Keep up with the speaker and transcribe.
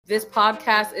This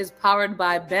podcast is powered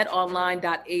by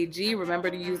betonline.ag.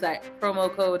 Remember to use that promo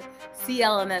code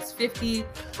CLNS50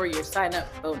 for your sign-up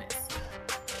bonus.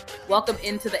 Welcome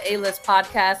into the A-List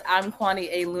podcast. I'm Kwani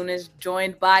A. Lunas,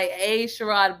 joined by A.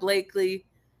 Sherrod Blakely.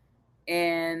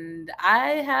 And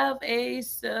I have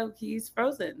he's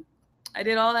frozen. I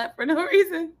did all that for no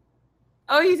reason.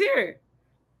 Oh, he's here.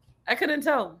 I couldn't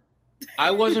tell.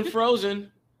 I wasn't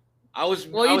frozen.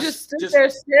 Just stood there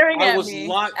staring at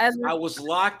me. I was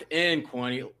locked in,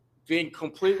 Kwani, being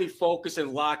completely focused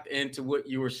and locked into what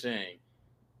you were saying.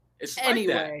 It's like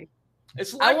that.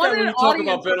 It's like that when you talk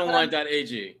about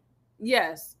betonline.ag.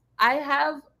 Yes. I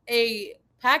have a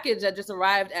package that just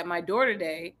arrived at my door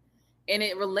today, and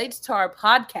it relates to our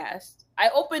podcast. I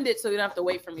opened it so you don't have to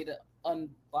wait for me to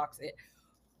unbox it.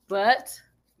 But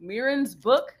Miran's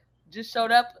book just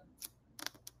showed up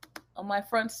on my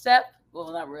front step.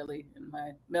 Well, not really, in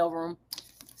my mailroom.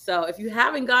 So if you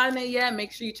haven't gotten it yet,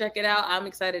 make sure you check it out. I'm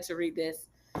excited to read this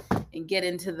and get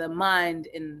into the mind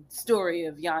and story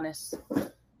of Giannis.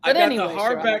 I got the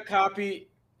hardback copy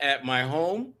at my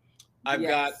home. I've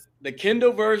got the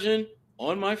Kindle version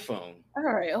on my phone. All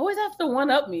right. Always have to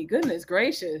one-up me. Goodness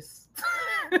gracious.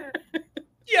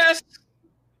 Yes.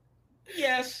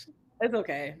 It's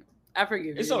okay. I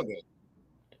forgive you. It's all good.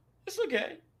 It's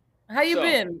okay. How you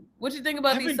been? What you think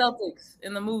about these Celtics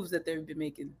and the moves that they've been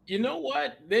making? You know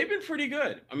what? They've been pretty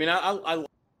good. I mean, I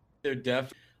they're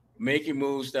definitely making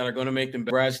moves that are going to make them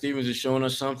better. Brad Stevens is showing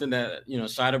us something that,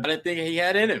 side of I didn't think he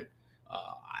had in him.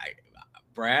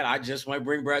 I just might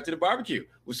bring Brad to the barbecue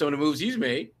with some of the moves he's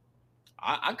made.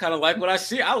 I kind of like what I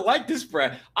see. I like this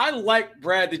Brad. I like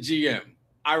Brad the GM.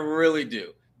 I really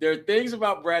do. There are things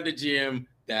about Brad the GM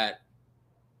that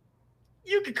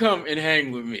you could come and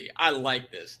hang with me. I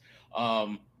like this.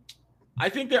 I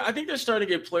think they're starting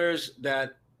to get players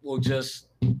that will just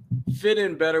fit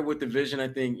in better with the vision I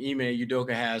think Ime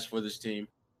Udoka has for this team.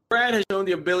 Brad has shown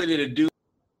the ability to do.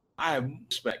 I have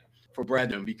respect for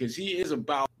Brad because he is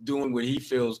about doing what he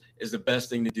feels is the best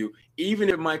thing to do, even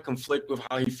if it might conflict with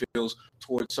how he feels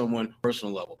towards someone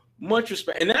personal level. Much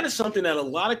respect. And that is something that a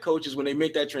lot of coaches, when they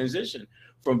make that transition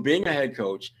from being a head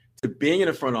coach to being in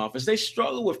the front office, they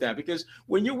struggle with that because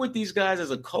when you're with these guys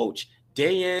as a coach,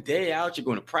 day in, day out, you're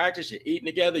going to practice, you're eating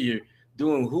together, you're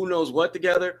doing who knows what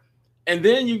together. And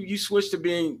then you switch to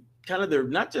being kind of their,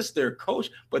 not just their coach,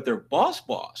 but their boss,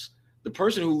 the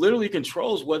person who literally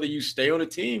controls whether you stay on a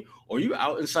team or you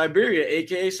out in Siberia,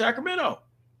 AKA Sacramento.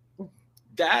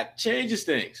 That changes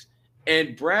things.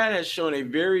 And Brad has shown a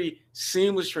very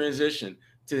seamless transition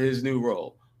to his new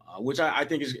role, which I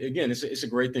think is, again, it's a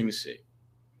great thing to see.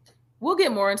 We'll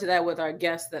get more into that with our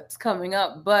guest that's coming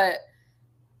up, but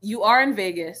you are in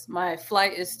Vegas. My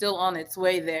flight is still on its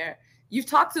way there. You've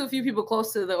talked to a few people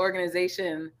close to the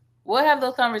organization. What have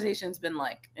those conversations been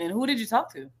like? And who did you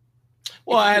talk to?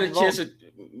 Well, I had a chance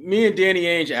me and Danny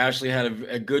Ainge actually had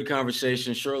a good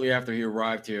conversation shortly after he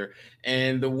arrived here.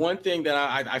 And the one thing that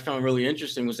I found really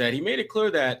interesting was that he made it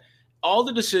clear that all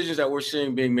the decisions that we're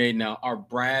seeing being made now are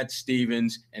Brad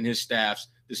Stevens and his staff's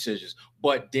decisions.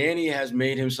 But Danny has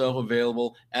made himself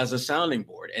available as a sounding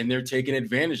board, and they're taking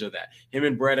advantage of that. Him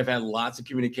and Brad have had lots of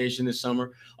communication this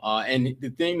summer. And the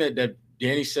thing that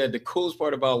Danny said, the coolest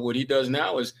part about what he does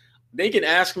now is they can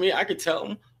ask me, I could tell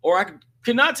them, or I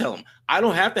could not tell them. I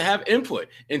don't have to have input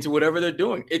into whatever they're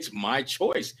doing. It's my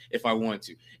choice if I want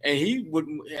to. And he would,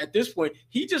 at this point,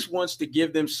 he just wants to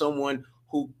give them someone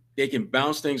who they can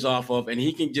bounce things off of, and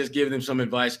he can just give them some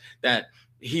advice that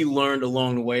he learned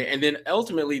along the way. And then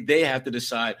ultimately they have to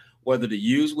decide whether to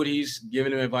use what he's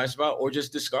giving them advice about or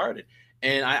just discard it.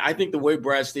 And I think the way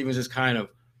Brad Stevens has kind of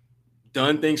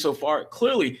done things so far,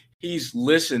 clearly he's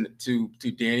listened to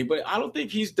Danny, but I don't think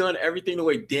he's done everything the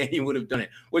way Danny would have done it,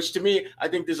 which to me, I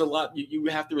think there's a lot you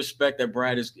have to respect that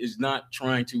Brad is not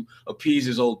trying to appease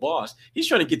his old boss. He's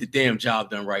trying to get the damn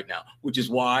job done right now, which is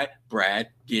why Brad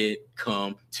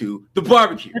come to the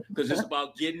barbecue, because it's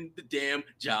about getting the damn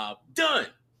job done.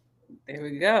 There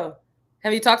we go.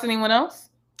 Have you talked to anyone else?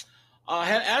 I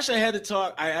had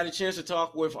a chance to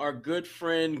talk with our good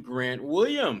friend Grant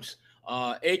Williams,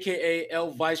 aka El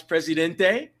Vice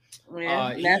Presidente.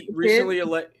 Yeah, he recently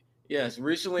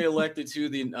elected to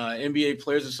the NBA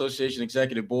Players Association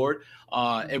Executive Board,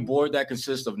 a board that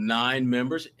consists of 9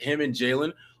 members. Him and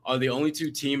Jalen are the only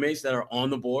 2 teammates that are on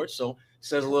the board, so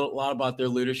says a lot about their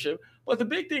leadership. But the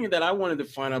big thing that I wanted to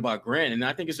find out about Grant, and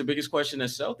I think it's the biggest question that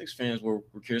Celtics fans were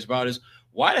curious about, is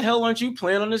why the hell aren't you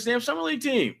playing on this damn summer league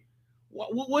team?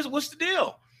 What's the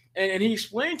deal? And he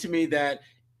explained to me that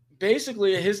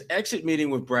basically his exit meeting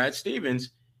with Brad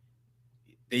Stevens,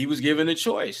 he was given a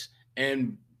choice.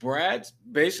 And Brad's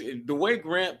basically the way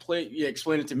Grant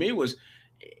explained it to me was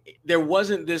there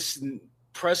wasn't this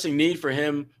pressing need for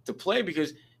him to play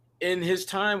because in his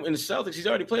time in the Celtics, he's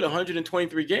already played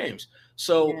 123 games.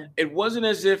 So it wasn't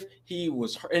as if he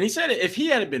was hurt. And he said if he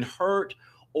hadn't been hurt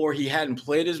or he hadn't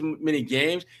played as many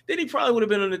games, then he probably would have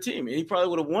been on the team and he probably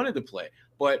would have wanted to play.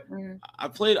 But I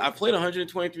played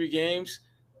 123 games.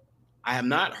 I am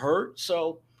not hurt.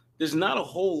 So there's not a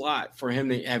whole lot for him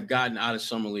to have gotten out of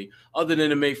Summer League other than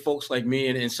to make folks like me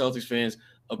and Celtics fans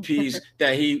appease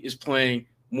that he is playing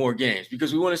more games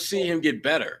because we want to see him get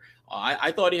better.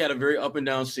 I thought he had a very up and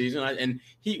down season.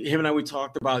 Him and I, we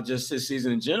talked about just his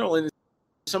season in general and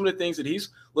some of the things that he's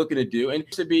looking to do and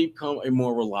to become a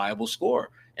more reliable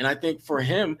scorer. And I think for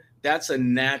him, that's a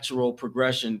natural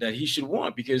progression that he should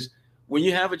want because when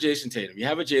you have a Jason Tatum, you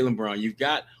have a Jaylen Brown, you've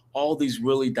got all these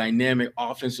really dynamic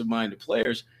offensive-minded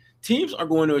players, teams are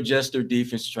going to adjust their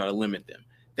defense to try to limit them.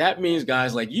 That means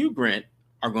guys like you, Grant,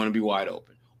 are going to be wide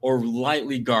open or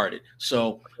lightly guarded.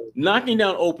 So knocking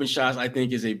down open shots, I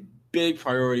think, is a big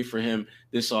priority for him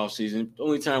this offseason.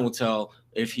 Only time will tell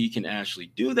if he can actually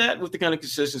do that with the kind of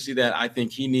consistency that I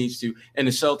think he needs to, and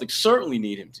the Celtics certainly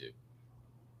need him to.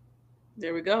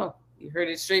 There we go. You heard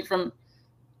it straight from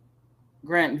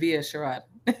Grant via Sherrod.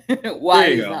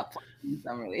 Why he's not playing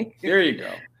Summer League. There you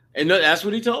go. And that's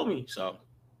what he told me. So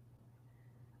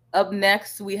up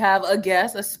next, we have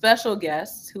a special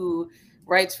guest who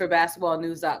writes for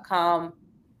basketballnews.com.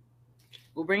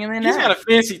 We'll bring him in. He's got a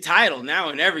fancy title now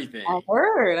and everything. I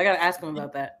heard. I got to ask him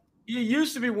about that. He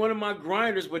used to be one of my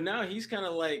grinders, but now he's kind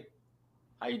of like,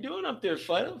 how you doing up there,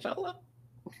 fella?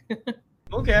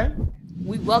 Okay.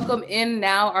 We welcome in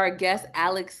now our guest,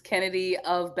 Alex Kennedy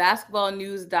of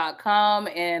basketballnews.com.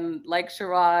 And like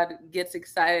Sherrod gets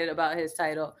excited about his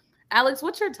title. Alex,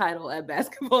 what's your title at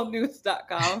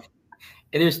basketballnews.com?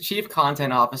 It is Chief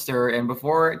Content Officer. And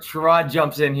before Sherrod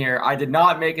jumps in here, I did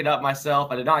not make it up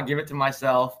myself. I did not give it to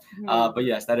myself. But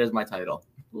yes, that is my title.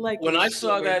 When I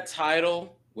saw that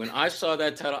title,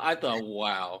 I thought,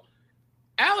 wow,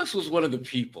 Alex was one of the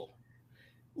people.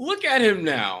 Look at him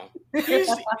now. He's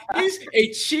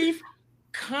a Chief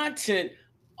Content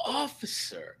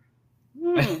Officer.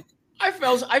 I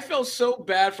felt so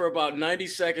bad for about 90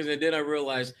 seconds, and then I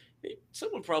realized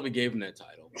someone probably gave him that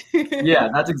title. Yeah,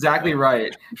 that's exactly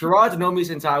right. Sherrod's known me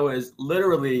since I was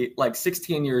literally like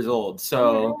 16 years old.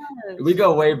 So we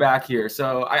go way back here.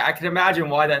 So I can imagine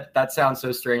why that sounds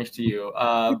so strange to you.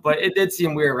 But it did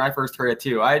seem weird when I first heard it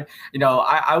too. I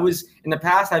was in the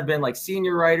past, I've been like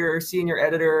senior writer, senior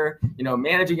editor,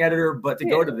 managing editor. But to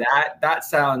go to that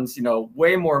sounds,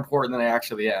 way more important than I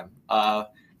actually am. But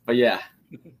yeah.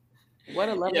 What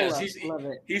a level up. Love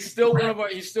it. He's still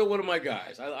one of my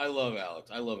guys. I love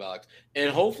Alex. And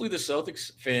hopefully the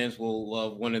Celtics fans will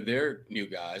love one of their new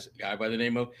guys, a guy by the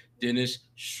name of Dennis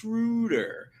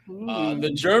Schröder.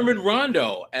 The German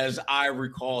Rondo, as I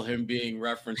recall him being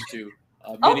referenced to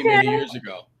many years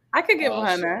ago. I could get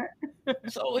behind that.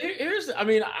 So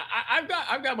I've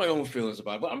got my own feelings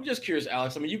about it, but I'm just curious,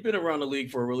 Alex. You've been around the league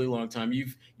for a really long time.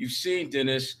 You've seen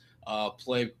Dennis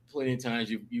play plenty of times.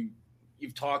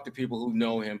 You've talked to people who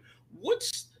know him.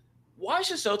 Why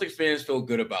should Celtics fans feel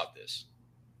good about this?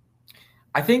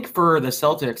 I think for the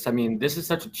Celtics, this is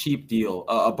such a cheap deal,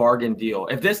 a bargain deal.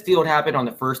 If this deal had happened on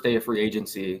the first day of free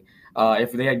agency,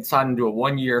 if they had signed into a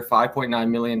 1-year, $5.9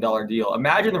 million deal,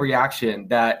 imagine the reaction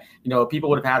that, people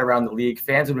would have had around the league.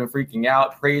 Fans would have been freaking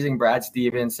out, praising Brad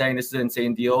Stevens, saying this is an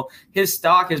insane deal. His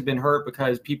stock has been hurt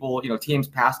because people, teams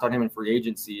passed on him in free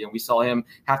agency, and we saw him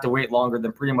have to wait longer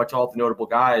than pretty much all the notable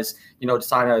guys, to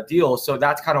sign a deal. So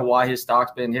that's kind of why his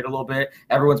stock's been hit a little bit.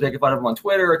 Everyone's making fun of him on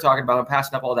Twitter, talking about him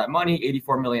passing up all that money,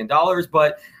 $84 million.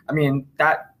 But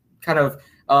that kind of,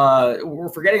 we're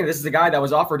forgetting this is a guy that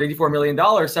was offered $84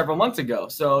 million several months ago.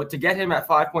 So to get him at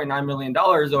 $5.9 million,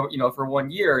 for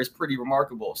 1 year is pretty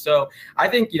remarkable. So I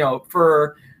think,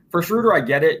 for Schröder, I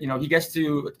get it. He gets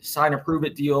to sign a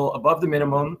prove-it deal above the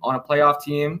minimum on a playoff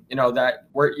team, that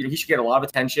where he should get a lot of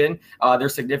attention.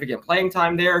 There's significant playing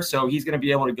time there, so he's going to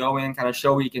be able to go in, kind of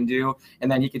show what he can do,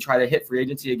 and then he can try to hit free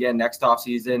agency again next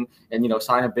offseason and,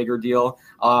 sign a bigger deal.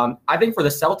 I think for the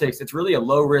Celtics, it's really a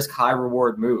low-risk,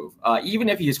 high-reward move. Even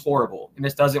if he's horrible and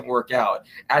this doesn't work out,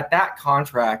 at that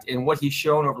contract and what he's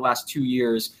shown over the last 2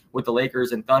 years with the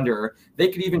Lakers and Thunder, they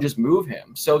could even just move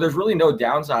him. So there's really no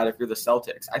downside if you're the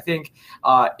Celtics. I think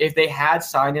if they had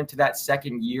signed him to that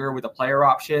second year with a player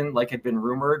option, like had been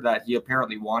rumored that he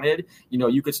apparently wanted,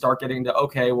 you could start getting to,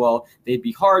 okay, well, they'd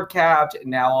be hard capped.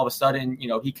 Now all of a sudden,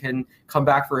 he can come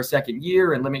back for a second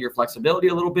year and limit your flexibility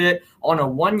a little bit. On a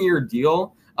 1-year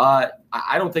deal,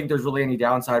 I don't think there's really any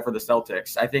downside for the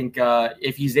Celtics. I think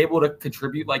if he's able to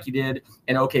contribute like he did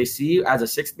in OKC as a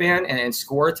sixth man and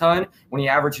score a ton when he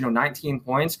averaged, 19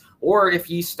 points, or if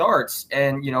he starts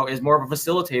and, is more of a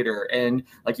facilitator and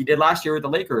like he did last year with the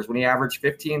Lakers when he averaged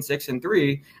 15, 6, and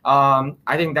 3, I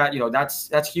think that,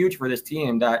 that's huge for this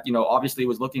team that, obviously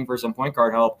was looking for some point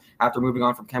guard help after moving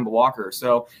on from Kemba Walker.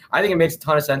 So I think it makes a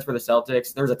ton of sense for the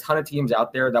Celtics. There's a ton of teams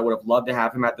out there that would have loved to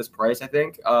have him at this price, I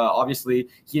think. Obviously,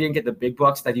 he didn't get the big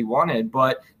bucks that he wanted,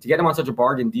 but to get him on such a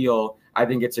bargain deal, I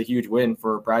think it's a huge win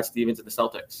for Brad Stevens and the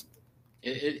Celtics.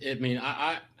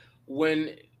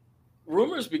 When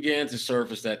rumors began to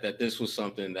surface that this was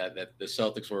something that the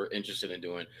Celtics were interested in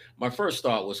doing, my first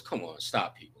thought was, come on,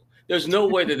 stop, people. There's no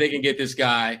way that they can get this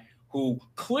guy who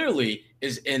clearly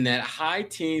is in that high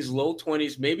teens, low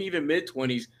 20s, maybe even mid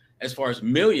 20s as far as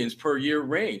millions per year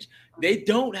range. They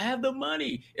don't have the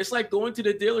money. It's like going to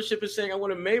the dealership and saying, I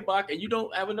want a Maybach, and you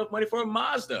don't have enough money for a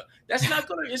Mazda. It's not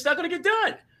gonna get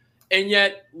done. And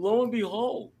yet, lo and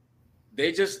behold,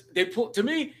 to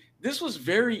me, this was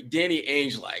very Danny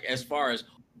Ainge-like as far as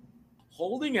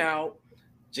holding out.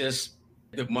 Just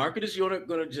the market is going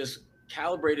to just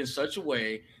calibrate in such a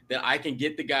way that I can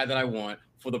get the guy that I want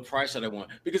for the price that I want.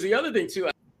 Because the other thing too,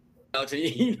 Alex, and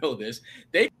you know this,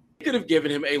 they could have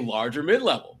given him a larger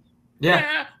mid-level.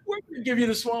 Yeah, we're going to give you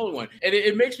the smaller one. And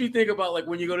it makes me think about like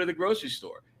when you go to the grocery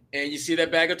store and you see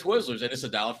that bag of Twizzlers and it's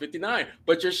 $1.59,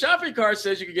 but your shopping cart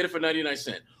says you can get it for 99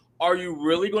 cents. Are you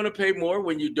really going to pay more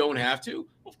when you don't have to?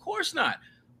 Of course not.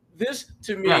 This,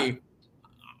 to me,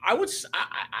 I'm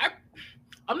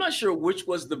not sure which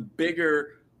was the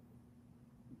bigger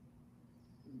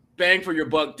bang for your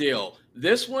buck deal.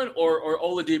 This one or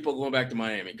Oladipo going back to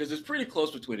Miami? Because it's pretty close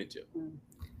between the two.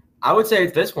 I would say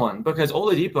it's this one because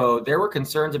Oladipo, there were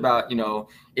concerns about,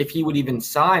 if he would even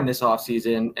sign this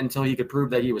offseason until he could prove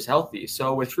that he was healthy.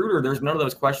 So with Schröder, there's none of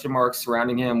those question marks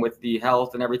surrounding him with the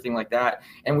health and everything like that.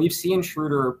 And we've seen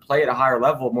Schröder play at a higher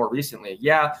level more recently.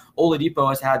 Yeah, Oladipo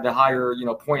has had the higher,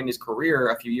 point in his career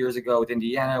a few years ago with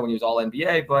Indiana when he was all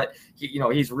NBA, but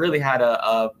he's really had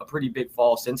a pretty big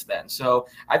fall since then. So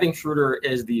I think Schröder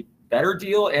is the better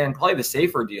deal and probably the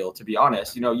safer deal, to be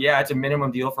honest. It's a minimum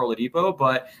deal for Oladipo,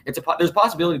 but there's a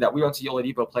possibility that we don't see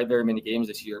Oladipo play very many games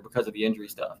this year because of the injury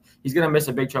stuff. He's going to miss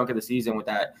a big chunk of the season with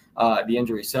that, the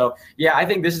injury. So yeah, I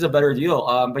think this is a better deal.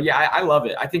 But yeah, I love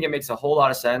it. I think it makes a whole lot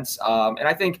of sense. And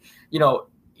I think,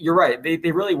 you're right.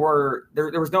 They really were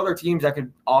there was no other teams that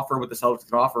could offer what the Celtics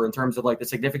can offer in terms of like the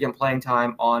significant playing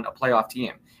time on a playoff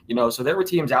team. So there were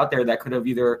teams out there that could have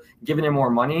either given him more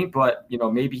money, but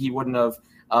maybe he wouldn't have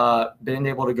been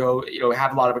able to go,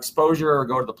 have a lot of exposure or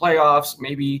go to the playoffs.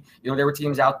 Maybe, there were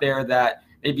teams out there that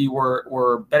maybe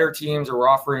were better teams or were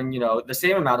offering, the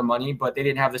same amount of money, but they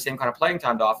didn't have the same kind of playing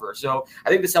time to offer. So I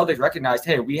think the Celtics recognized,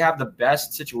 hey, we have the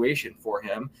best situation for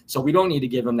him. So we don't need to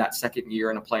give him that second year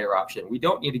and a player option. We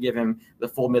don't need to give him the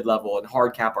full mid-level and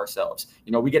hard cap ourselves.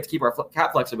 We get to keep our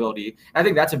cap flexibility. I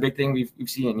think that's a big thing we've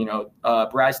seen,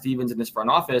 Brad Stevens in this front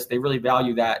office, they really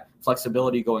value that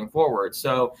flexibility going forward.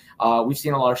 So we've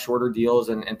seen a lot of shorter deals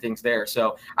and things there.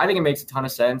 So I think it makes a ton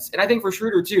of sense. And I think for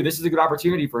Schröder too, this is a good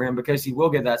opportunity for him because he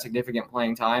will get that significant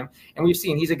playing time. And we've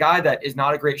seen he's a guy that is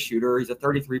not a great shooter. He's a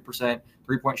 33%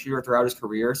 three-point shooter throughout his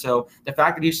career. So the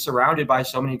fact that he's surrounded by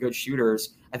so many good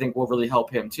shooters, I think will really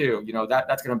help him too.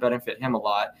 That's going to benefit him a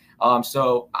lot.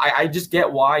 So I just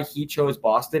get why he chose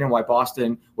Boston and why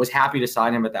Boston was happy to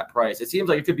sign him at that price. It seems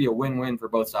like it could be a win-win for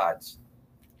both sides.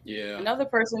 Yeah. Another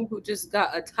person who just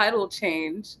got a title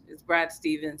change is Brad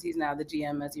Stevens. He's now the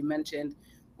GM, as you mentioned.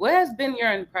 What has been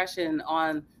your impression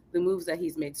on the moves that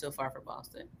he's made so far for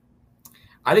Boston?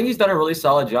 I think he's done a really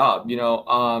solid job.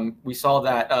 We saw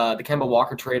that the Kemba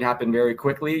Walker trade happened very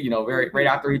quickly, right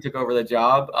after he took over the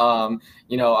job.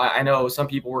 I know some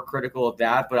people were critical of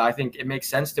that, but I think it makes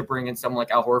sense to bring in someone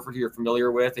like Al Horford who you're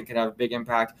familiar with and can have a big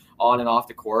impact on and off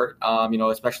the court,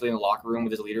 especially in the locker room with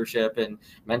his leadership and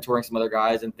mentoring some other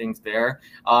guys and things there.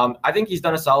 I think he's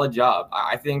done a solid job.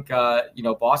 I think,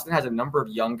 Boston has a number of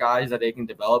young guys that they can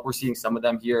develop. We're seeing some of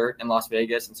them here in Las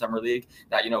Vegas and Summer League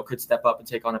that, could step up and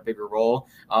take on a bigger role.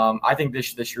 I think the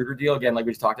Schröder deal, again, like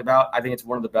we just talked about, I think it's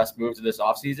one of the best moves of this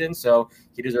offseason. So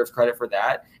he deserves credit for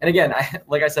that. And again,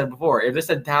 like I said before, if this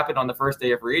had happened on the first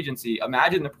day of free agency,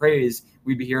 imagine the praise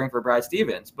we'd be hearing for Brad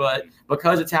Stevens. But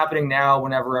because it's happening now,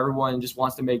 whenever everyone just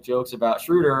wants to make jokes about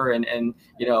Schröder and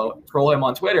troll him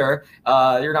on Twitter,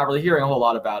 you're not really hearing a whole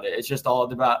lot about it. It's just all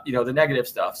about, the negative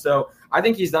stuff. So I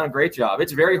think he's done a great job.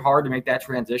 It's very hard to make that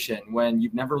transition when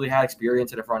you've never really had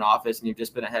experience in a front office and you've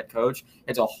just been a head coach.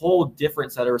 It's a whole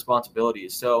different set of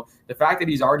responsibilities. So the fact that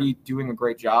he's already doing a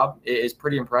great job is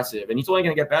pretty impressive, and he's only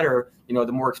going to get better,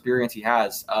 the more experience he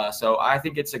has. So I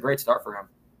think it's a great start for him.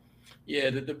 Yeah,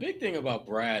 the big thing about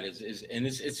Brad is and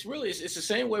it's really it's the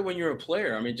same way when you're a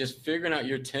player. I mean, just figuring out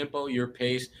your tempo, your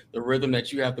pace, the rhythm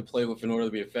that you have to play with in order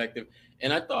to be effective.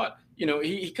 And I thought,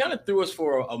 he kind of threw us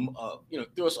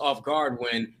threw us off guard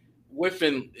when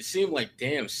within it seemed like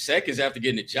seconds after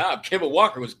getting the job, Kemba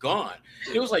Walker was gone.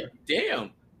 It was like,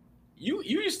 damn, you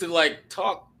used to like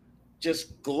talk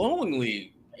just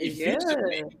glowingly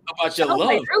effusively about your love.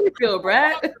 Like, really feel,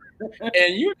 Brad.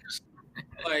 And you just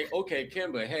like, okay,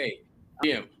 Kemba, hey.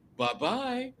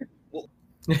 Bye-bye. Well,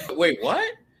 wait, what?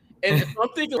 And I'm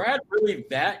thinking, Brad really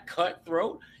that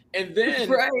cutthroat? And then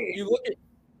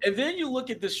you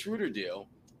look at the Schröder deal,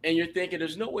 and you're thinking,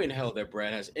 there's no way in hell that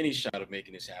Brad has any shot of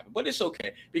making this happen. But it's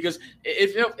okay, because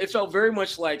it felt very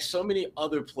much like so many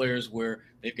other players where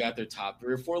they've got their top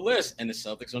 3 or 4 lists, and the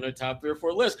Celtics on their top 3 or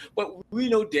 4 lists. But we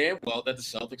know damn well that the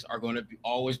Celtics are going to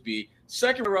always be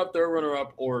second runner-up, third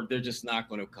runner-up, or they're just not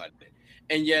going to cut it.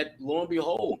 And yet, lo and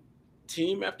behold,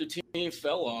 team after team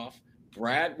fell off.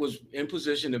 Brad was in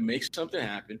position to make something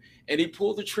happen, and he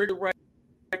pulled the trigger right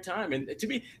time. And to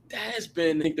me, that has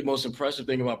been, I think, the most impressive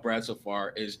thing about Brad so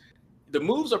far is the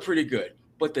moves are pretty good,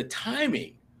 but the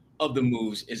timing of the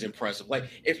moves is impressive. Like,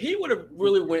 if he would have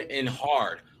really went in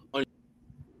hard on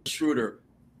Schröder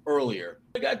earlier,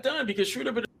 it got done, because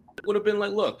Schröder would have been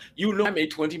like, look, I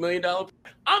made $20 million.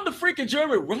 I'm the freaking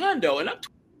German Rondo, and I'm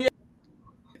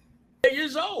 28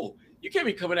 years old. You can't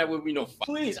be coming out with me,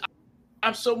 please.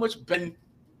 I'm so much better.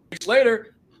 Weeks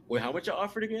later, wait, how much I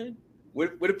offered again? Where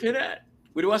the pin at?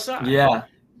 Where do I sign? Yeah.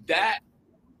 That,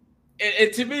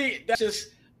 and to me, that's just,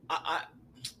 I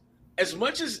as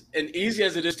much as and easy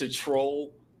as it is to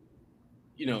troll,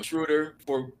 Schröder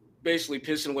for basically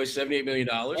pissing away $78 million,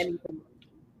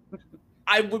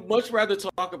 I would much rather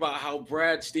talk about how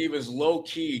Brad Stevens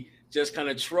low-key just kind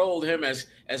of trolled him as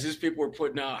his people were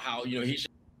putting out how, he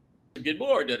should get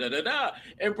more,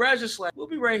 and Brad's just like, we'll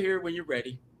be right here when you're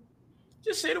ready.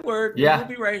 Just say the word. Yeah, we'll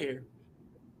be right here.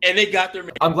 And they got their.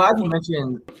 I'm glad you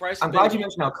mentioned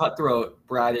how cutthroat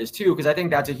Brad is too, because I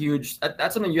think that's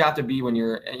that's something you have to be when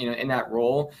you're in that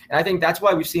role. And I think that's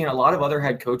why we've seen a lot of other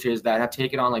head coaches that have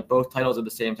taken on like both titles at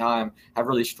the same time have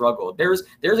really struggled. There's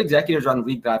executives around the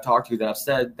league that I've talked to that have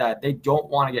said that they don't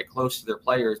want to get close to their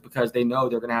players because they know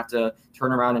they're going to have to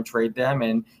turn around and trade them,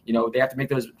 and they have to make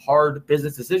those hard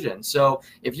business decisions. So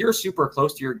if you're super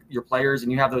close to your players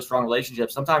and you have those strong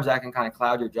relationships, sometimes that can kind of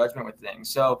cloud your judgment with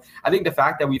things. So I think the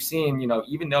fact that we've seen,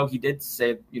 even though he did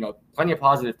say, plenty of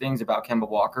positive things about Kemba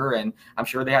Walker, and I'm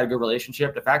sure they had a good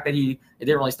relationship, the fact that it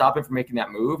didn't really stop him from making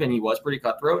that move, and he was pretty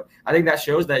cutthroat, I think that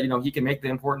shows that, he can make the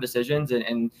important decisions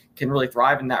and can really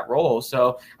thrive in that role.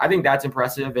 So I think that's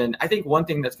impressive. And I think one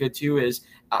thing that's good too is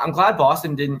I'm glad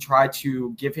Boston didn't try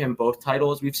to give him both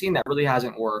titles. We've seen that really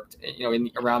hasn't worked,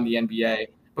 around the NBA.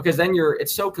 Because then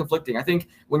it's so conflicting. I think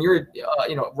when you're,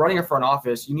 running a front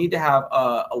office, you need to have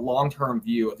a long-term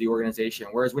view of the organization.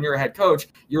 Whereas when you're a head coach,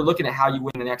 you're looking at how you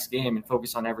win the next game and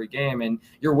focus on every game. And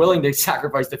you're willing to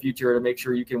sacrifice the future to make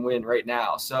sure you can win right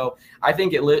now. So I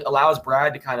think it allows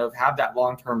Brad to kind of have that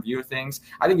long-term view of things.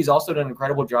 I think he's also done an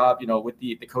incredible job, with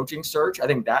the coaching search. I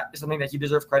think that is something that he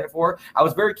deserves credit for. I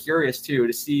was very curious, too,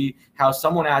 to see how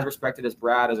someone as respected as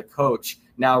Brad as a coach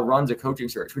now runs a coaching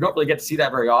search. We don't really get to see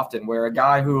that very often, where a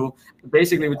guy who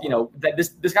basically, that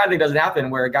this kind of thing doesn't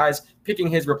happen, where a guy's picking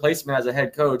his replacement as a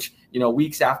head coach,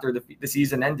 weeks after the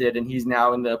season ended, and he's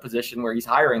now in the position where he's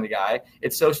hiring the guy.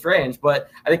 It's so strange.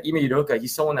 But I think Ime Udoka,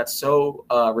 he's someone that's so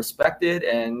respected,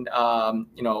 and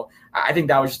I think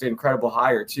that was just an incredible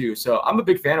hire too. So I'm a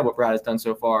big fan of what Brad has done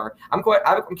so far. I'm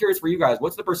curious for you guys,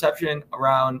 what's the perception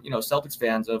around Celtics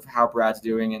fans of how Brad's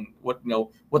doing and what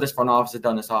this front office has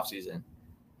done this offseason?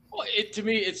 Well, to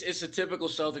me, it's a typical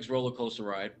Celtics roller coaster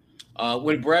ride.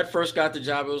 When Brad first got the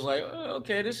job, it was like, oh,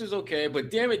 okay, this is okay. But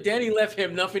damn it, Danny left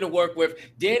him nothing to work with.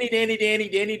 Danny.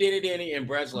 And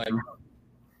Brad's like,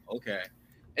 okay.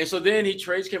 And so then he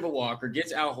trades Kemba Walker,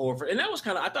 gets Al Horford. And I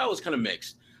thought it was kind of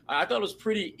mixed. I thought it was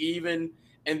pretty even.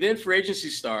 And then free agency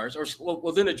starts,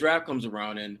 then the draft comes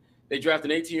around, and they draft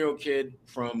an 18-year-old kid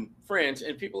from France.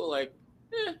 And people are like,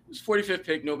 it's 45th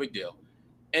pick, no big deal.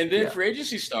 And then free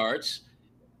agency starts,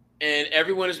 and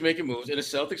everyone is making moves, and the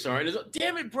Celtics aren't. And it's like,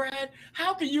 damn it, Brad,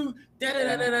 how can you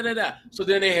da-da-da-da-da-da? So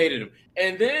then they hated him.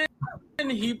 And then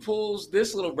he pulls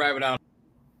this little rabbit out of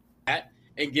the hat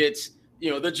and gets,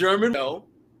 the German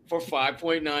for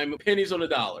 5.9 pennies on the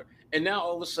dollar. And now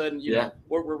all of a sudden, you know,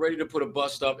 we're ready to put a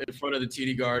bust up in front of the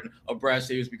TD Garden of Brad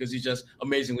Stevens because he's just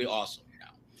amazingly awesome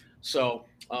now. So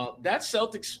that's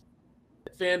Celtics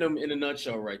fandom in a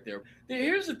nutshell right there.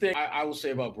 Here's the thing I will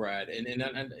say about Brad, and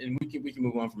we can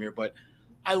move on from here, but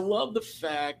I love the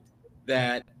fact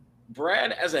that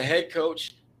Brad as a head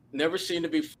coach never seemed to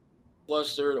be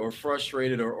flustered or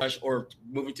frustrated or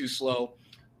moving too slow.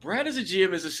 Brad as a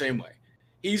GM is the same way.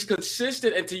 He's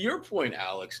consistent, and to your point,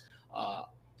 Alex,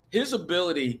 his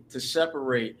ability to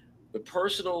separate the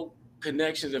personal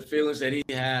connections and feelings that he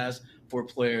has for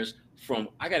players from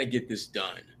I got to get this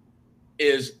done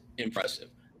is impressive.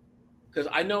 Because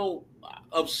I know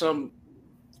of some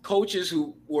coaches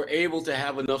who were able to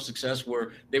have enough success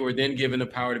where they were then given the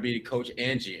power to be the coach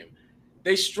and GM.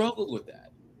 They struggled with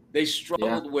that. They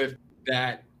struggled with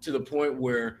that to the point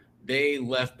where they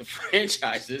left the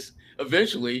franchises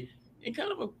eventually in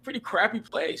kind of a pretty crappy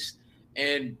place.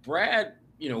 And Brad,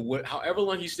 you know, however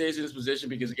long he stays in his position,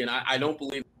 because again, I don't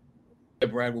believe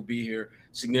that Brad will be here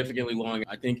significantly long.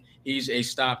 I think he's a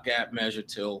stopgap measure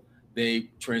till they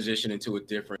transition into a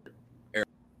different era.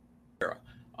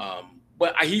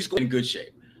 But he's in good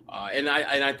shape. And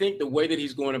I think the way that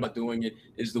he's going about doing it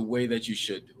is the way that you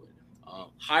should do it.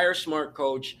 Hire a smart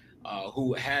coach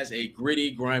who has a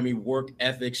gritty, grimy work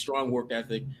ethic, strong work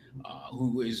ethic,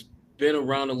 who has been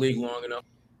around the league long enough.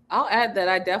 I'll add that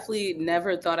I definitely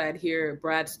never thought I'd hear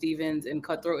Brad Stevens and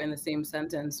Cutthroat in the same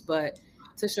sentence. But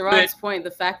to Sherrod's point,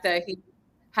 the fact that he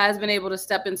has been able to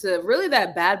step into really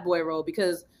that bad boy role,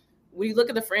 because when you look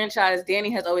at the franchise, Danny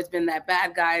has always been that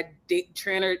bad guy,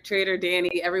 trader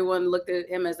Danny. Everyone looked at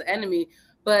him as the enemy.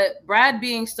 But Brad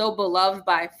being so beloved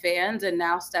by fans and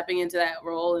now stepping into that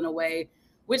role in a way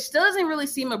which still doesn't really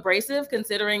seem abrasive,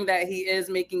 considering that he is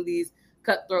making these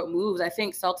cutthroat moves. I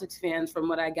think Celtics fans, from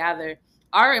what I gather,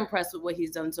 are impressed with what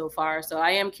he's done so far. So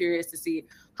I am curious to see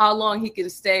how long he can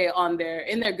stay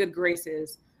in their good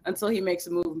graces until he makes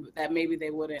a move that maybe they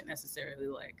wouldn't necessarily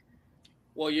like.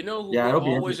 Well, you know who we're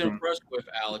always impressed with,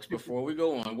 Alex, before we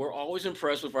go on? We're always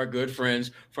impressed with our good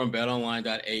friends from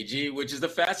betonline.ag, which is the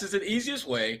fastest and easiest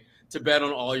way to bet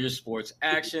on all your sports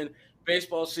action.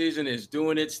 Baseball season is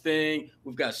doing its thing.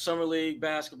 We've got Summer League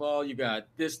basketball. You got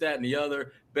this, that, and the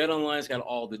other. BetOnline's got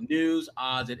all the news,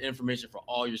 odds, and information for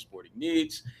all your sporting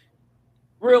needs.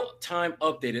 Real-time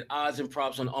updated odds and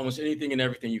props on almost anything and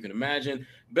everything you can imagine.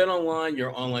 BetOnline,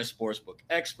 your online sportsbook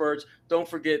experts. Don't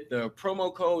forget the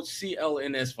promo code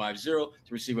CLNS50 to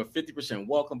receive a 50%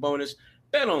 welcome bonus.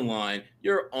 BetOnline,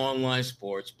 your online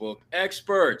sportsbook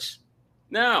experts.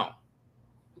 Now,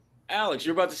 Alex,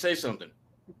 you're about to say something.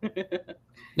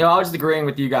 No, I was just agreeing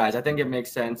with you guys. I think it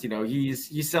makes sense. You know,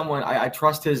 he's someone I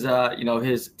trust his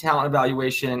his talent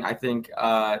evaluation. I think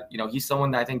he's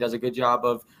someone that I think does a good job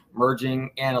of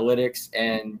merging analytics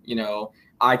and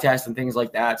eye tests and things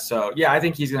like that. So yeah, I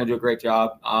think he's going to do a great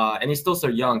job. And he's still so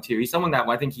young too. He's someone that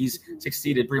I think he's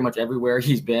succeeded pretty much everywhere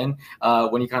he's been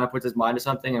when he kind of puts his mind to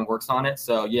something and works on it.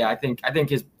 So yeah, I think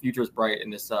his future is bright in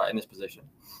this position.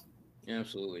 Yeah,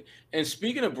 absolutely. And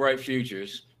speaking of bright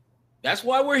futures, that's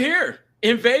why we're here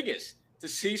in Vegas, to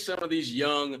see some of these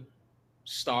young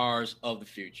stars of the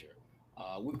future.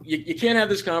 You can't have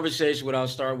this conversation without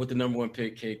starting with the number one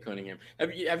pick, Cade Cunningham.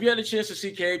 Have you had a chance to see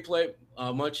Cade play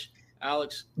much,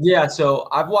 Alex? Yeah, so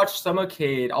I've watched some of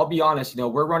Cade. I'll be honest,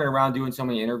 we're running around doing so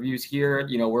many interviews here.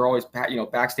 We're always,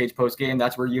 backstage post game.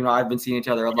 That's where you and I have been seeing each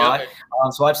other a lot.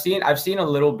 So I've seen a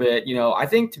little bit. I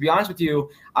think, to be honest with you,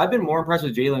 I've been more impressed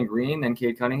with Jalen Green than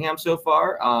Cade Cunningham so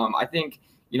far. I think,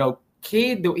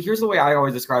 Cade, here's the way I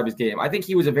always describe his game. I think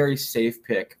he was a very safe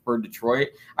pick for Detroit.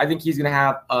 I think he's going to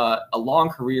have a long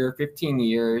career, 15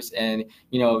 years, and,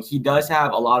 he does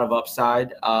have a lot of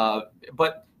upside,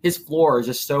 but his floor is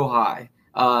just so high.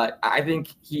 I think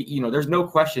there's no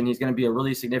question he's going to be a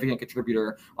really significant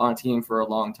contributor on a team for a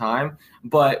long time.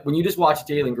 But when you just watch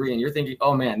Jalen Green, you're thinking,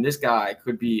 oh man, this guy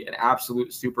could be an absolute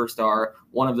superstar,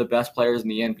 one of the best players in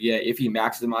the NBA if he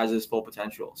maximizes his full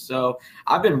potential. So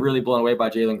I've been really blown away by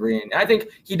Jalen Green. And I think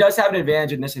he does have an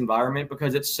advantage in this environment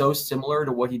because it's so similar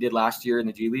to what he did last year in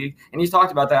the G League. And he's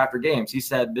talked about that after games. He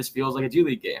said this feels like a G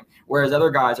League game, whereas other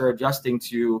guys are adjusting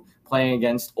to playing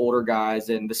against older guys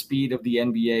and the speed of the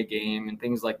NBA game and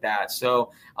things like that.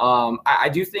 So I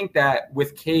do think that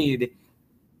with Cade,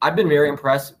 I've been very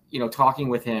impressed, talking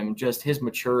with him, just his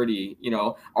maturity.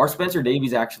 Our Spencer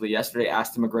Davies actually yesterday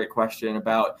asked him a great question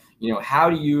about, how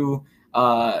do you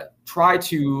try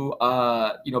to,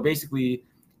 basically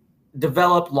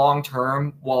develop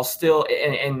long-term while still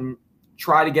and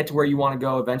try to get to where you want to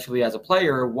go eventually as a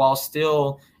player while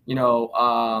still,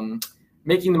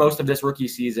 making the most of this rookie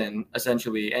season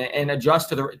essentially and adjust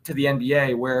to the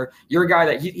NBA, where you're a guy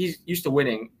that he's used to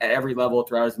winning at every level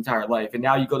throughout his entire life. And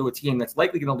now you go to a team that's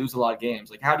likely going to lose a lot of games.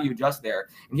 Like, how do you adjust there?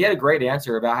 And he had a great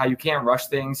answer about how you can't rush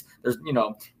things. There's,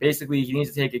 basically he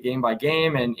needs to take it game by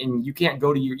game, and you can't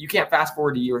you can't fast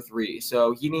forward to year 3.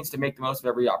 So he needs to make the most of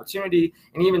every opportunity.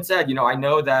 And he even said, I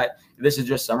know that this is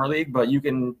just summer league, but you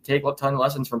can take a ton of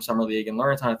lessons from summer league and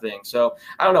learn a ton of things. So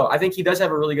I don't know. I think he does have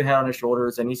a really good head on his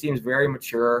shoulders, and he seems very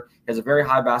mature. He has a very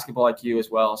high basketball IQ as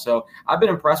well. So I've been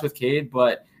impressed with Cade,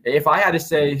 but if I had to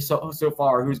say so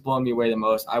far who's blown me away the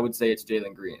most, I would say it's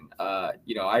Jalen Green. I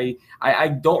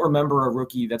don't remember a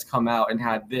rookie that's come out and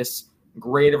had this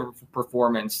great of a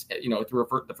performance, through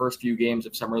the first few games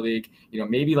of summer league.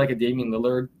 Maybe like a Damian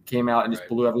Lillard came out and just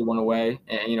blew everyone away,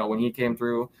 and when he came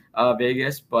through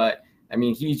Vegas. But I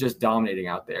mean, he's just dominating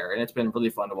out there, and it's been really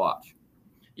fun to watch.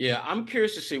 Yeah, I'm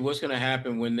curious to see what's going to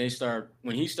happen when he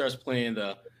starts playing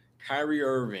the Kyrie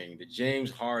Irving, the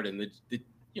James Harden,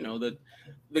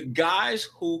 the guys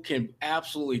who can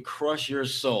absolutely crush your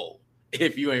soul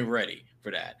if you ain't ready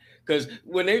for that. Because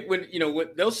when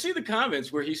they'll see the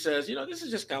comments where he says, this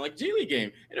is just kind of like G League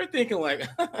game, and they're thinking like,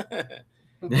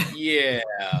 yeah,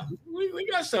 we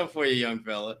got something for you, young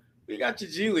fella. We got your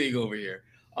G League over here.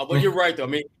 But you're right, though. I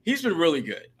mean, he's been really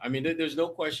good. I mean, there's no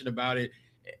question about it.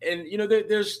 And,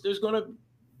 there's going to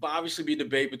obviously be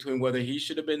debate between whether he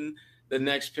should have been the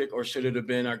next pick or should it have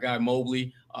been our guy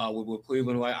Mobley with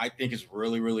Cleveland, who I think is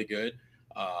really, really good.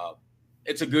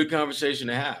 It's a good conversation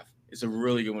to have. It's a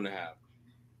really good one to have.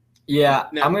 Yeah,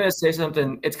 now, I'm going to say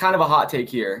something. It's kind of a hot take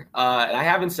here. And I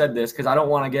haven't said this because I don't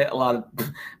want to get a lot of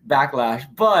backlash,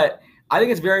 but I think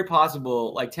it's very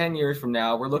possible, like 10 years from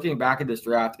now, we're looking back at this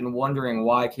draft and wondering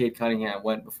why Cade Cunningham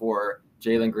went before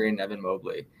Jalen Green and Evan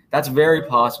Mobley. That's very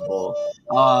possible.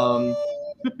 And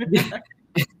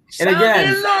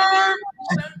again,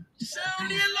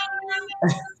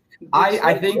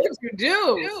 I think you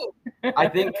do. I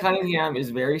think Cunningham is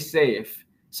very safe.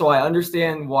 So I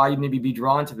understand why you maybe be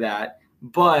drawn to that.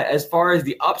 But as far as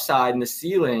the upside and the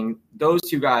ceiling, those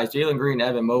two guys, Jalen Green and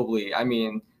Evan Mobley, I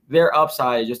mean, their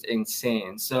upside is just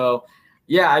insane. So,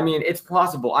 yeah, I mean, it's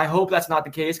possible. I hope that's not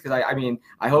the case because,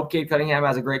 I hope Cade Cunningham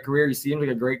has a great career. He seems like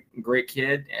a great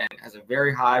kid and has a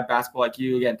very high basketball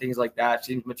IQ. Again, things like that.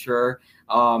 Seems mature.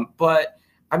 But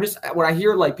when I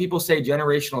hear like people say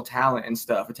generational talent and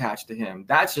stuff attached to him,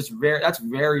 that's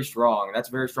very strong. That's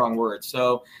very strong words.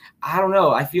 So I don't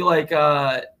know. I feel like,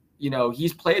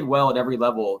 he's played well at every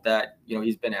level that,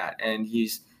 he's been at, and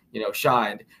he's,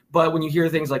 shined. But when you hear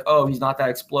things like, oh, he's not that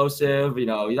explosive, he's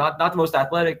not the most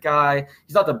athletic guy,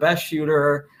 he's not the best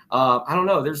shooter. I don't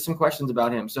know. There's some questions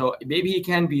about him. So maybe he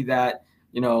can be that,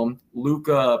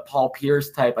 Luka, Paul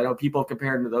Pierce type. I know people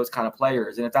compare him to those kind of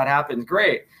players. And if that happens,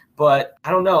 great. But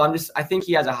I don't know. I think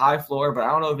he has a high floor, but I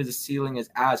don't know if his ceiling is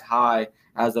as high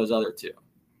as those other two.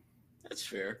 That's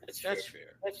fair. That's fair.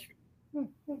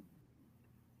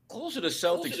 Closer to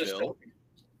Celticsville,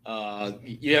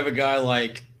 you have a guy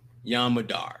like Yam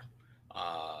Madar,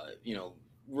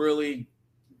 really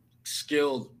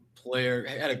skilled player.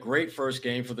 Had a great first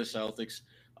game for the Celtics.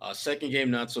 Second game,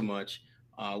 not so much.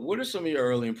 What are some of your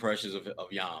early impressions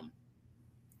of Yam?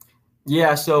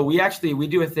 Yeah, so we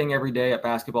do a thing every day at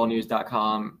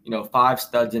basketballnews.com, 5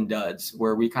 studs and duds,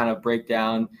 where we kind of break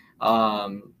down,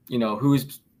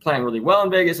 who's playing really well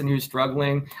in Vegas and who's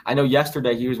struggling. I know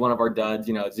yesterday he was one of our duds,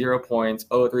 0 points,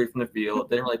 0-3 from the field.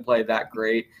 Didn't really play that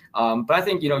great. But I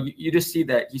think, you just see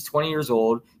that he's 20 years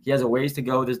old. He has a ways to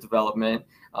go with his development.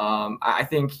 I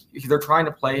think they're trying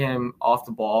to play him off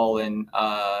the ball, and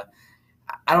I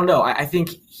don't know. I think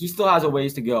he still has a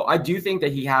ways to go. I do think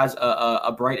that he has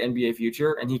a bright NBA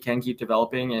future, and he can keep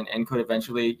developing and could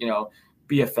eventually,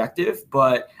 be effective.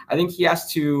 But I think he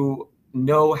has to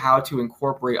know how to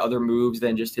incorporate other moves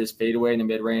than just his fadeaway in the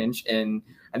mid-range. And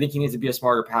I think he needs to be a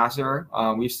smarter passer.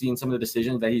 We've seen some of the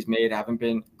decisions that he's made haven't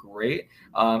been great.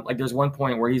 Like there's one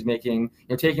point where he's making,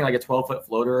 taking like a 12-foot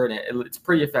floater, and it's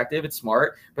pretty effective. It's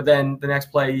smart. But then the next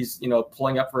play, he's,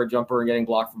 pulling up for a jumper and getting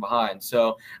blocked from behind.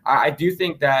 So I do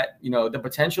think that, the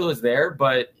potential is there,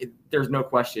 but there's no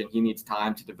question he needs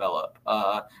time to develop.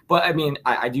 But I mean,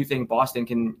 I do think Boston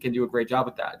can do a great job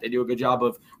with that. They do a good job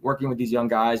of working with these young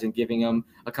guys and giving them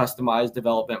a customized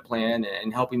development plan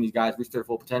and helping these guys reach their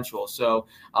full potential. So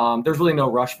there's really no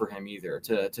rush for him either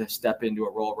to step into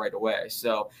a role right away.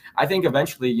 So I think eventually,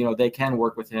 they can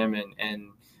work with him and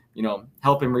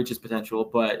help him reach his potential,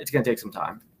 but it's going to take some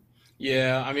time.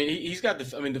 Yeah, I mean, he's got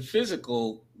the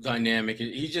physical dynamic.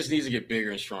 He just needs to get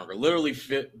bigger and stronger, literally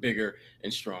fit bigger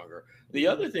and stronger. The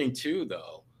other thing, too,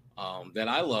 though, that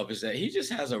I love is that he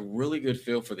just has a really good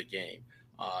feel for the game.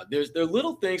 There are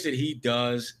little things that he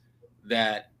does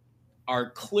that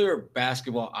are clear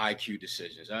basketball IQ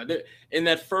decisions. In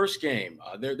that first game,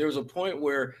 there was a point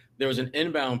where there was an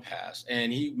inbound pass,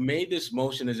 and he made this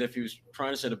motion as if he was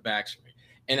trying to set a back screen.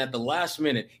 And at the last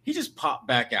minute, he just popped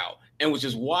back out and was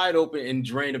just wide open and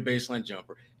drained a baseline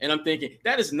jumper. And I'm thinking,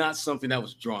 that is not something that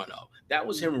was drawn up. That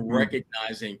was him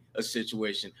recognizing a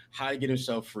situation, how to get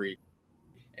himself free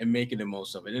and making the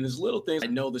most of it. And there's little things I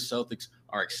know the Celtics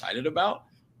are excited about,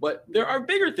 but there are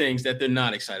bigger things that they're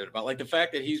not excited about, like the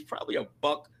fact that he's probably a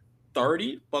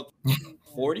 $130,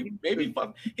 $140, maybe.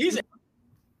 He's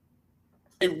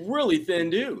a really thin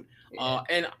dude.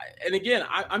 And again,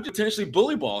 I'm potentially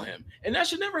bully ball him, and that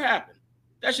should never happen.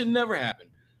 That should never happen.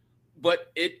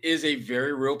 But it is a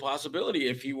very real possibility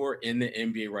if he were in the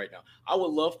NBA right now. I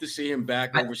would love to see him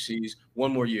back overseas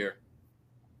one more year.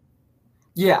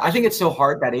 Yeah, I think it's so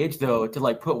hard that age though to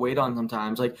like put weight on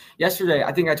sometimes. Like yesterday,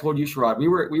 I think I told you, Sherrod, we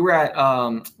were at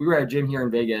a gym here in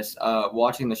Vegas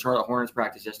watching the Charlotte Hornets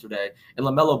practice yesterday, and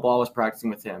LaMelo Ball was practicing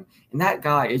with him. And that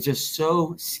guy is just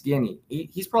so skinny.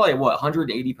 He's probably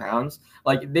 180 pounds.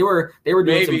 Like they were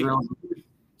doing some drills.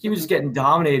 He was just getting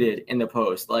dominated in the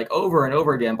post, like over and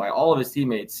over again by all of his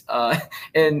teammates.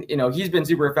 And, he's been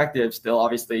super effective still.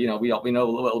 Obviously, we know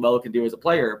what LaMelo can do as a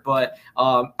player. But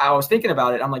I was thinking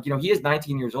about it. I'm like, he is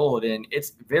 19 years old, and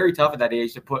it's very tough at that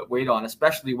age to put weight on,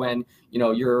 especially when,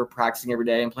 you're practicing every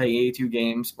day and playing 82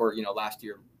 games or, last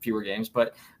year, fewer games.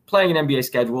 But playing an NBA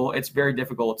schedule, it's very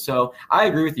difficult. So I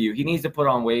agree with you. He needs to put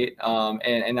on weight,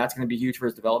 and that's going to be huge for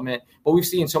his development. But we've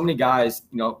seen so many guys,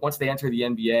 once they enter the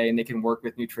NBA and they can work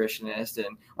with nutritionists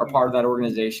and are part of that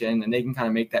organization, and they can kind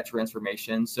of make that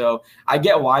transformation. So I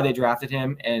get why they drafted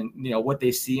him and, what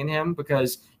they see in him,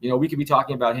 because, we could be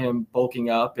talking about him bulking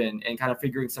up and kind of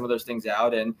figuring some of those things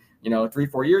out. And,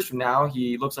 3-4 years from now,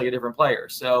 he looks like a different player.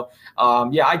 So,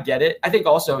 I get it. I think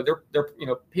also they're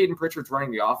Peyton Pritchard's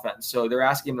running the offense, so they're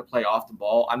asking him to play off the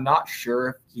ball. I'm not sure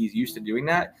if he's used to doing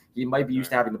that. He might be used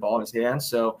to having the ball in his hands.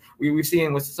 So we've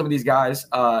seen with some of these guys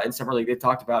in Summer League, they've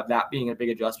talked about that being a big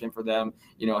adjustment for them,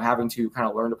 having to kind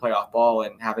of learn to play off ball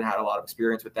and haven't had a lot of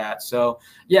experience with that. So,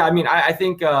 yeah, I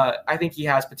think he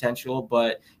has potential,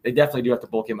 but they definitely do have to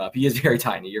bulk him up. He is very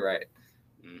tiny. You're right.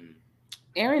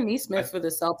 Aaron Nesmith for the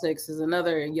Celtics is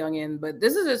another youngin, but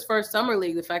this is his first Summer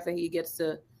League. The fact that he gets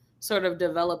to sort of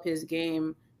develop his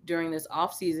game during this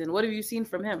offseason. What have you seen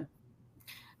from him?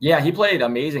 Yeah, he played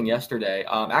amazing yesterday.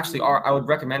 Actually, I would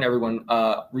recommend everyone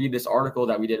read this article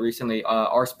that we did recently.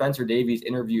 Our Spencer Davies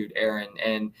interviewed Aaron,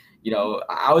 and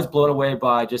I was blown away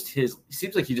by just it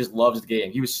seems like he just loves the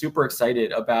game. He was super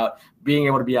excited about being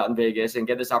able to be out in Vegas and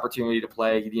get this opportunity to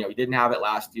play. He didn't have it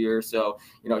last year. So,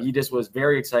 he just was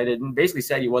very excited and basically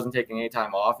said he wasn't taking any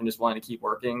time off and just wanted to keep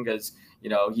working because,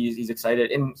 he's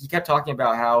excited. And he kept talking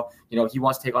about how, he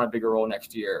wants to take on a bigger role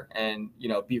next year and,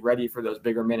 be ready for those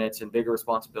bigger minutes and bigger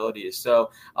responsibilities. So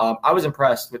I was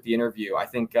impressed with the interview. I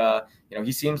think,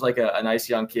 he seems like a nice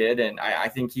young kid, and I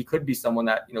think he could be someone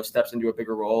that, steps into a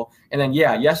bigger role. And then,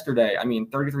 yesterday,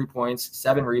 33 points,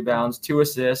 7 rebounds, 2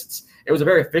 assists. It was a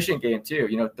very efficient game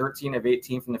too, 13 of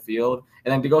 18 from the field,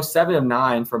 and then to go 7 of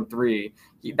 9 from 3.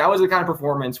 That was the kind of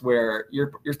performance where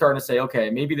you're starting to say, okay,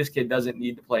 maybe this kid doesn't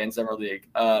need to play in Summer League.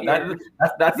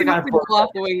 That's the kind of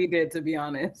performance the way he did, to be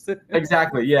honest.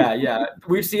 Exactly. Yeah.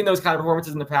 We've seen those kind of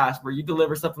performances in the past where you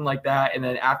deliver something like that, and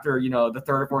then after the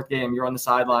third or fourth game, you're on the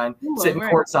sideline, sitting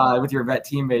courtside with your vet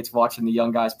teammates watching the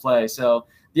young guys play. So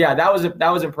yeah, that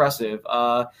was impressive.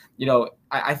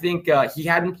 I think he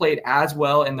hadn't played as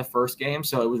well in the first game,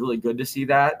 so it was really good to see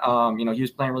that. He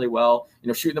was playing really well,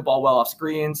 shooting the ball well off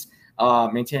screens,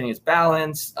 maintaining his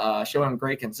balance, showing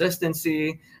great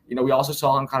consistency. We also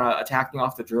saw him kind of attacking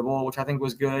off the dribble, which I think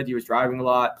was good. He was driving a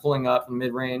lot, pulling up from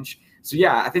mid-range. So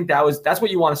yeah, I think that's what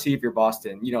you want to see if you're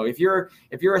Boston. If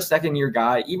you're a second-year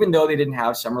guy, even though they didn't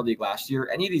have Summer League last year,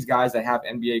 any of these guys that have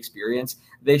NBA experience,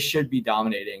 they should be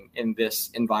dominating in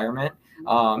this environment.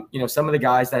 Some of the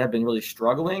guys that have been really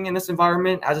struggling in this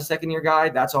environment as a second-year guy,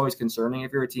 that's always concerning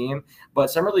if you're a team. But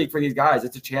Summer League for these guys,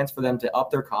 it's a chance for them to up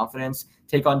their confidence,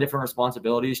 take on different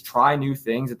responsibilities, try new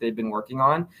things that they've been working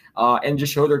on, and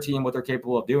just show their team what they're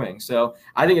capable of doing. So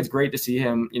I think it's great to see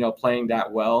him, playing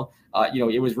that well.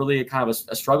 It was really kind of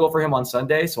a struggle for him on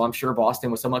Sunday, so I'm sure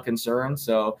Boston was somewhat concerned.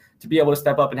 So to be able to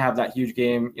step up and have that huge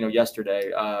game,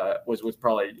 yesterday was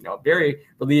probably, very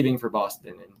relieving for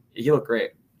Boston, and he looked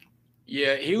great.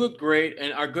 Yeah, he looked great,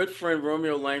 and our good friend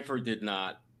Romeo Langford did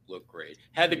not look great.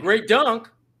 Had the great dunk,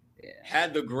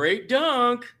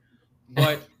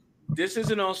 but this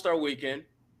is an All-Star weekend.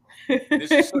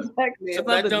 This is exactly. So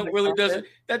that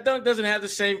dunk doesn't have the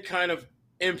same kind of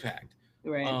impact.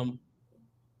 Right.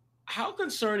 how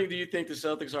concerning do you think the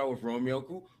Celtics are with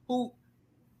Romeo, who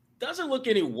doesn't look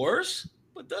any worse,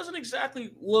 but doesn't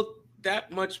exactly look that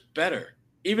much better,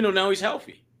 even though now he's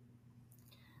healthy?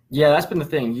 Yeah, that's been the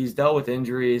thing. He's dealt with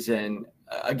injuries, and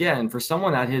again, for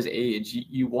someone at his age,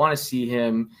 you want to see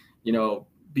him,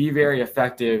 be very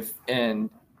effective. And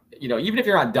even if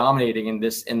you're not dominating in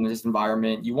this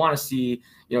environment, you want to see,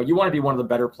 you want to be one of the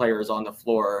better players on the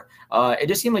floor. It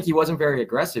just seemed like he wasn't very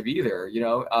aggressive either.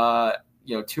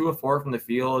 2 of 4 from the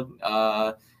field.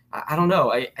 I don't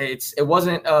know. It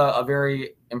wasn't a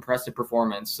very impressive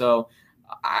performance. So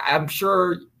I'm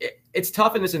sure it's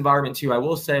tough in this environment too, I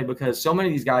will say, because so many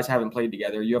of these guys haven't played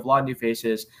together. You have a lot of new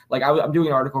faces. Like I'm doing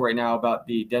an article right now about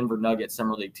the Denver Nuggets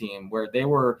Summer League team where they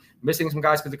were missing some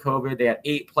guys because of COVID. They had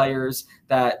 8 players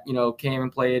that, came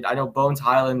and played. I know Bones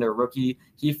Highland, their rookie,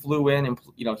 he flew in and,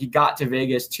 he got to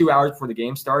Vegas 2 hours before the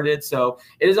game started. So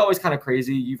it is always kind of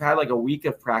crazy. You've had like a week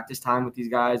of practice time with these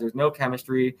guys. There's no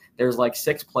chemistry. There's like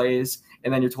 6 plays,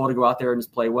 and then you're told to go out there and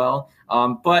just play well.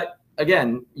 But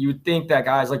again, you would think that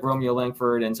guys like Romeo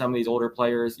Langford and some of these older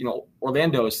players,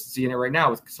 Orlando is seeing it right now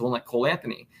with someone like Cole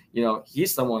Anthony.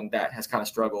 He's someone that has kind of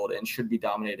struggled and should be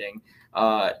dominating.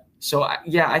 I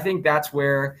think that's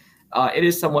where it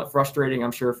is somewhat frustrating,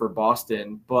 I'm sure, for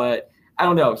Boston. But I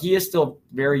don't know. He is still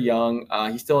very young.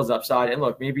 He still has upside. And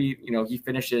look, maybe, he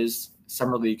finishes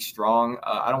Summer League strong.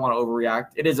 I don't want to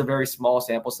overreact. It is a very small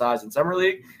sample size in Summer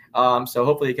League. So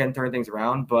hopefully he can turn things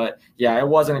around. But yeah, it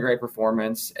wasn't a great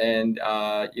performance. And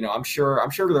I'm sure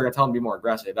they're gonna tell him to be more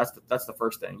aggressive. That's the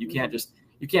first thing. You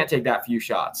can't take that few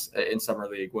shots in Summer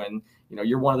League when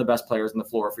you're one of the best players on the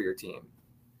floor for your team.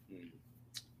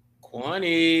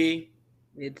 Kwani.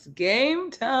 It's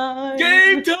game time.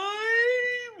 Game time.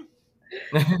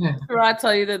 Did I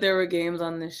tell you that there were games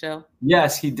on this show?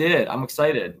 Yes, he did. I'm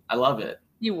excited. I love it.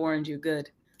 He warned you. Good.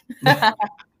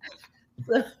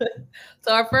 So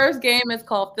our first game is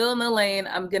called Fill in the Lane.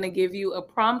 I'm going to give you a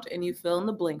prompt and you fill in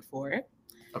the blank for it.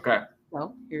 Okay.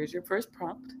 So here's your first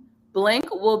prompt.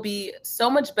 Blank will be so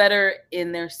much better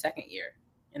in their second year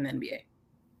in the NBA.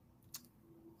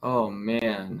 Oh,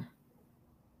 man.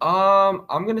 I'm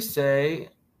going to say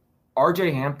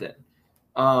RJ Hampton.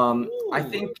 I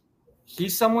think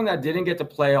he's someone that didn't get to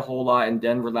play a whole lot in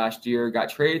Denver last year, got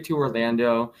traded to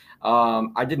Orlando.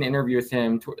 I did an interview with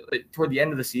him toward the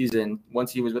end of the season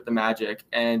once he was with the Magic,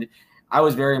 and I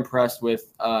was very impressed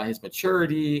with his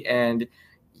maturity, and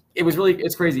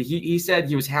it's crazy. He said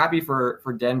he was happy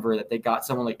for Denver that they got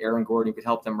someone like Aaron Gordon who could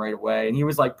help them right away, and he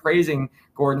was like praising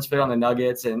Gordon's fit on the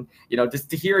Nuggets, and just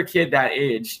to hear a kid that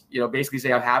age, basically say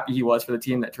how happy he was for the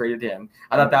team that traded him.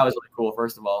 I thought that was really cool,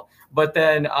 first of all. But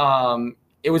then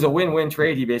it was a win-win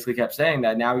trade. He basically kept saying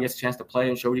that now he gets a chance to play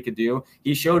and show what he could do.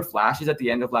 He showed flashes at the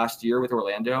end of last year with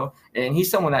Orlando, and he's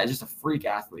someone that is just a freak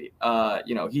athlete.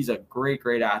 He's a great,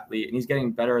 great athlete, and he's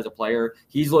getting better as a player.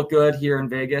 He's looked good here in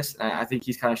Vegas, and I think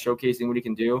he's kind of showcasing what he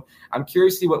can do. I'm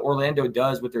curious to see what Orlando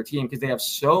does with their team because they have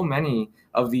so many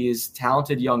of these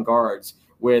talented young guards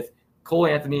with Cole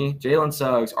Anthony, Jalen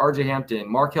Suggs, RJ Hampton,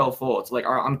 Markelle Fultz.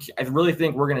 I really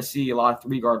think we're going to see a lot of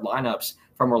 3-guard lineups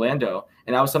from Orlando.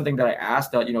 And that was something that I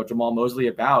asked, Jamal Mosley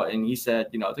about. And he said,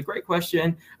 it's a great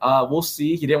question. We'll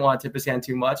see. He didn't want to tip his hand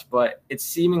too much, but it's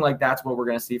seeming like that's what we're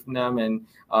going to see from them. And,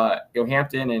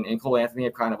 Hampton and Cole Anthony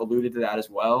have kind of alluded to that as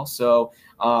well. So,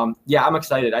 I'm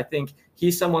excited. I think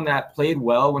he's someone that played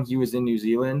well when he was in New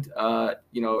Zealand,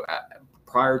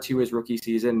 prior to his rookie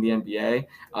season in the NBA.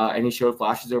 And he showed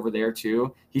flashes over there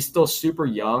too. He's still super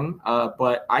young,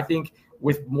 but I think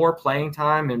with more playing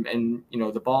time and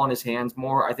the ball in his hands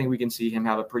more, I think we can see him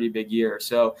have a pretty big year.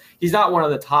 So he's not one of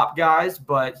the top guys,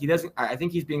 but I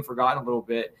think he's being forgotten a little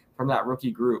bit from that rookie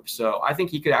group. So I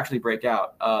think he could actually break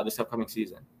out this upcoming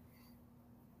season.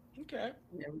 Okay.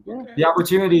 The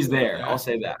opportunity's there. I'll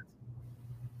say that.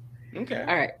 Okay.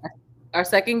 All right. Our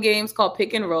second game is called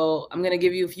Pick and Roll. I'm going to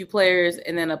give you a few players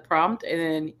and then a prompt, and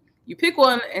then you pick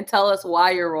one and tell us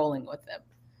why you're rolling with them.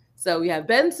 So we have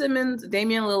Ben Simmons,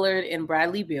 Damian Lillard, and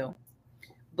Bradley Beal.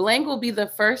 Blank will be the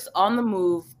first on the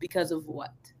move because of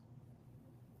what?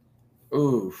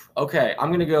 Oof. Okay, I'm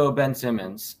going to go Ben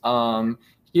Simmons.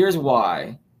 Here's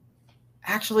why.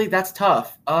 Actually, that's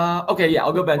tough. Okay, yeah,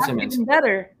 I'll go Ben Simmons. Even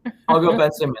better. I'll go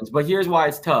Ben Simmons, but here's why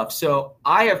it's tough. So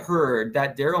I have heard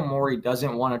that Daryl Morey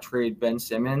doesn't want to trade Ben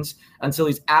Simmons until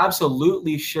he's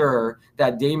absolutely sure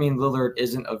that Damian Lillard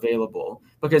isn't available,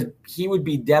 because he would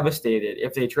be devastated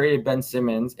if they traded Ben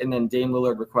Simmons and then Dame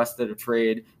Lillard requested a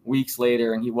trade weeks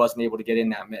later and he wasn't able to get in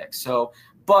that mix. So,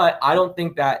 but I don't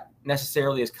think that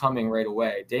necessarily is coming right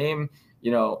away. Dame,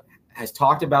 has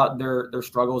talked about their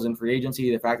struggles in free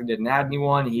agency, the fact that they didn't add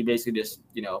anyone. He basically just,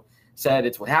 said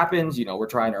it's what happens. We're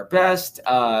trying our best.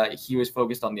 He was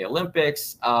focused on the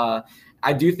Olympics.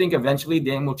 I do think eventually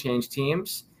Dame will change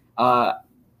teams.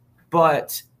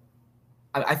 But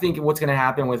I think what's going to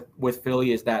happen with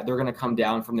Philly is that they're going to come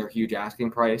down from their huge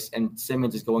asking price, and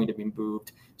Simmons is going to be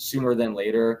moved sooner than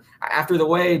later. After the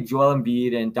way Joel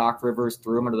Embiid and Doc Rivers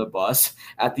threw him under the bus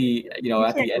at the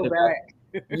end of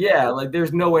that, yeah, like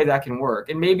there's no way that can work.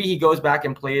 And maybe he goes back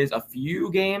and plays a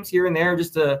few games here and there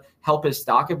just to help his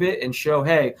stock a bit and show,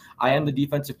 hey, I am the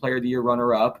defensive player of the year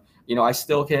runner-up. I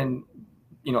still can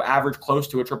average close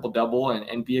to a triple-double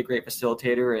and be a great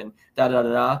facilitator and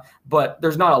da-da-da-da. But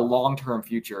there's not a long-term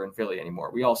future in Philly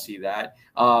anymore. We all see that.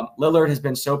 Lillard has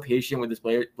been so patient with this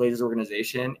Blazers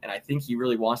organization, and I think he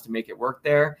really wants to make it work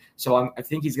there. So I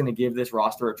think he's going to give this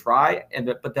roster a try.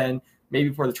 But then maybe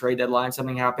before the trade deadline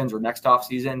something happens, or next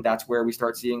offseason, that's where we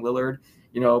start seeing Lillard,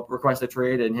 request a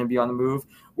trade and him be on the move.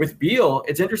 With Beal,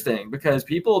 it's interesting because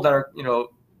people that are,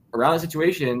 around the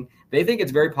situation, they think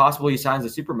it's very possible he signs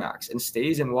the Supermax and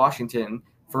stays in Washington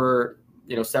for,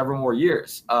 several more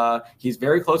years. He's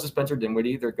very close to Spencer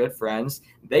Dinwiddie. They're good friends.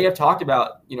 They have talked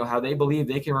about, how they believe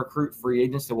they can recruit free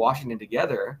agents to Washington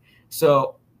together.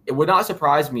 So it would not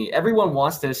surprise me. Everyone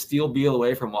wants to steal Beal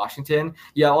away from Washington.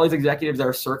 Yeah, all these executives that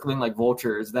are circling like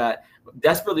vultures that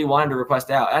desperately want him to request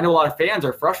out. I know a lot of fans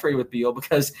are frustrated with Beal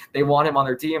because they want him on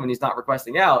their team and he's not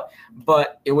requesting out.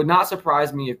 But it would not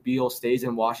surprise me if Beal stays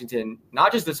in Washington,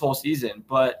 not just this whole season,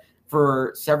 but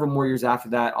for several more years after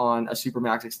that on a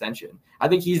Supermax extension. I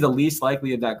think he's the least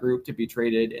likely of that group to be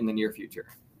traded in the near future.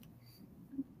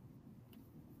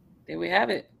 There we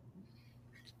have it.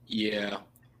 Yeah.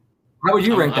 How would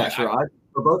you rank that, Sherrod?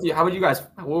 For both of you, how would you guys?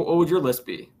 What would your list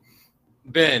be?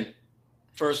 Ben,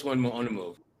 first one on the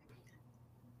move.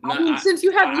 Since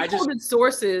you have quoted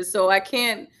sources, so I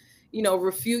can't,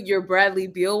 refute your Bradley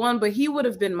Beal one, but he would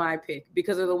have been my pick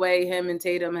because of the way him and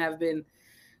Tatum have been,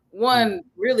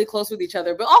 really close with each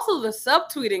other, but also the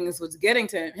subtweeting is what's getting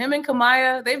to him. Him and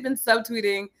Kamaya, they've been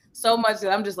subtweeting so much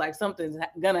that I'm just like, something's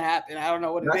gonna happen. I don't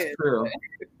know what it is. That's true.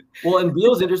 Well, and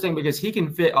Beal's interesting because he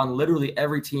can fit on literally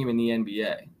every team in the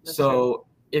NBA. That's true.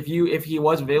 If he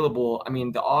was available, I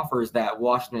mean, the offers that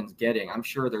Washington's getting, I'm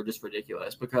sure they're just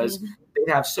ridiculous because they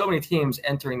have so many teams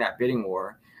entering that bidding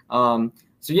war.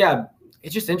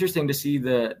 It's just interesting to see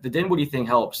the Dinwiddie thing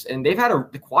helps. And they had a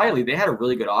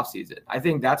really good offseason. I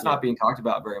think that's not being talked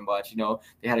about very much.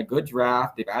 They had a good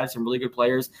draft. They've added some really good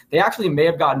players. They actually may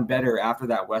have gotten better after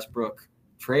that Westbrook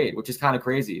trade, which is kind of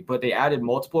crazy, but they added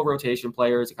multiple rotation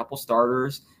players, a couple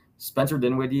starters, Spencer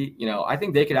Dinwiddie. I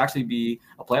think they could actually be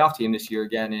a playoff team this year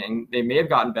again, and they may have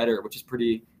gotten better, which is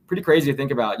pretty crazy to think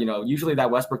about. Usually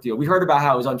that Westbrook deal, we heard about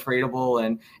how it was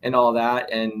untradeable and all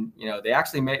that, and they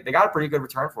got a pretty good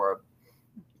return for it.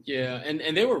 Yeah,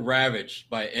 and they were ravaged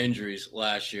by injuries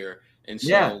last year, and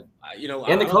so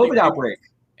and the COVID outbreak.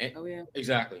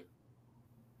 Exactly.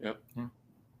 Yep. Yeah.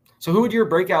 So who would your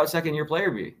breakout second-year player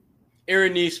be?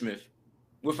 Aaron Nesmith,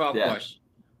 without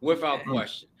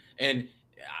question. And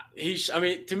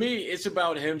to me, it's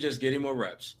about him just getting more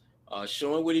reps,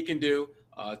 showing what he can do.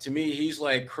 To me, he's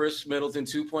like Chris Middleton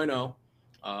 2.0.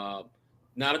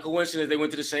 Not a coincidence they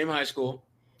went to the same high school.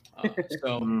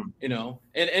 And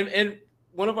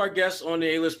one of our guests on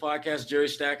the A-List podcast, Jerry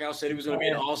Stackhouse, said he was going to be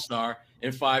an all-star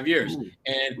in 5 years.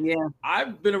 And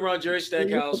I've been around Jerry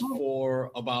Stackhouse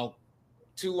for about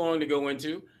too long to go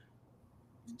into.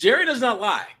 Jerry does not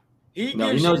lie. He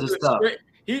knows his stuff.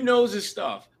 He knows his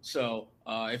stuff. So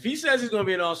if he says he's going to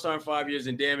be an all-star in 5 years,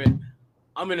 then damn it,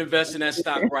 I'm going to invest in that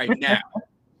stock right now.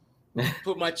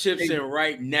 Put my chips in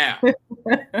right now.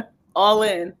 All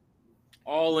in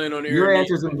on Aaron. Your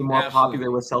answer is going to be more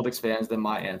popular with Celtics fans than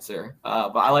my answer.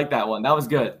 But I like that one. That was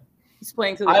good. He's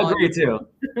playing to the I agree too.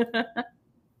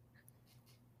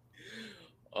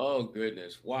 Oh,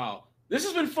 goodness. Wow. This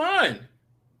has been fun.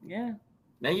 Yeah.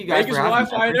 Thank you guys for having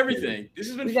Wi-Fi and everything. This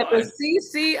has been fun. We got the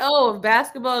CCO of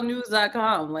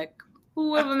basketballnews.com. Like,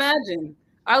 who would have imagined?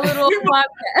 Our little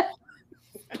podcast.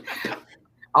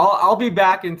 I'll be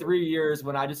back in 3 years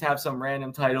when I just have some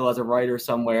random title as a writer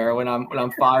somewhere when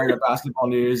I'm fired at Basketball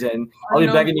News, and I'll be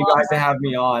begging you guys to have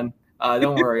me on.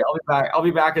 Don't worry, I'll be back. I'll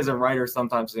be back as a writer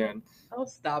sometime soon. Oh,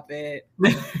 stop it!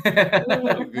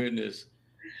 Oh goodness!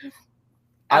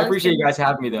 I appreciate you guys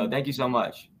having me though. Thank you so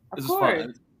much. This was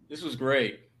fun. This was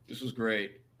great.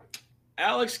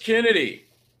 Alex Kennedy,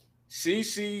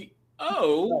 CCO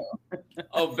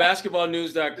of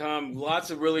basketballnews.com.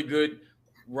 Lots of really good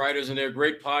writers in there,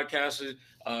 great podcasters.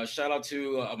 Shout out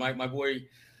to my boy,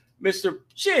 Mr.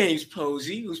 James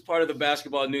Posey, who's part of the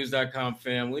basketballnews.com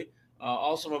family.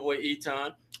 Also my boy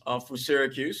Etan from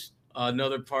Syracuse.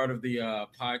 another part of the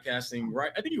podcasting.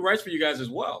 Right, I think he writes for you guys as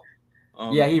well.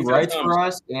 Yeah, he writes for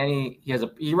us, and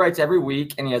he writes every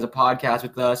week, and he has a podcast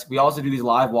with us. We also do these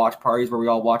live watch parties where we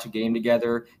all watch a game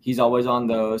together. He's always on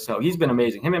those, so he's been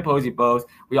amazing. Him and Posey both.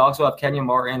 We also have Kenya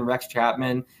Martin, Rex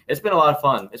Chapman. It's been a lot of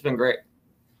fun. It's been great.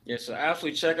 Yeah, so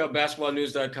absolutely check out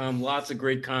basketballnews.com. Lots of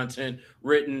great content,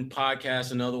 written,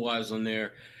 podcasts, and otherwise on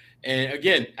there. And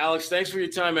again, Alex, thanks for your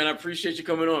time, man. I appreciate you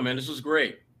coming on, man. This was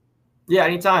great. Yeah,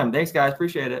 anytime. Thanks, guys.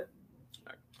 Appreciate it.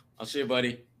 Right. I'll see you,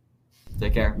 buddy.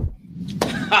 Take care.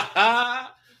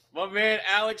 My man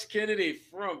Alex Kennedy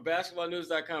from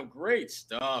basketballnews.com. Great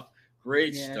stuff.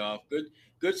 Great stuff.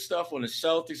 Good stuff on the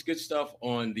Celtics. Good stuff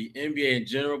on the NBA in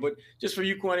general. But just for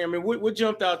you, Kwani, I mean, what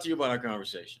jumped out to you about our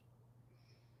conversation?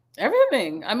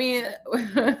 Everything. I mean,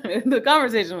 the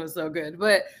conversation was so good.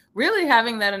 But really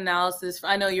having that analysis,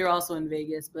 I know you're also in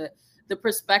Vegas, but the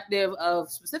perspective of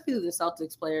specifically the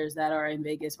Celtics players that are in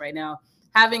Vegas right now,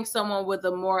 having someone with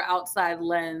a more outside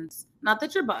lens, not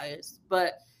that you're biased,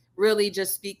 but really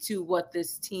just speak to what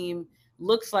this team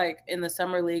looks like in the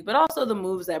summer league, but also the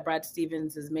moves that Brad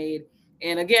Stevens has made.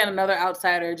 And again, another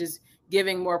outsider just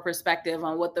giving more perspective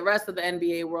on what the rest of the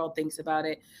NBA world thinks about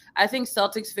it. I think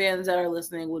Celtics fans that are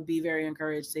listening would be very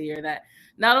encouraged to hear that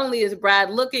not only is Brad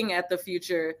looking at the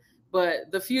future, but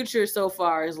the future so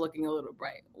far is looking a little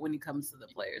bright when it comes to the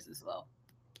players as well.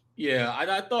 Yeah,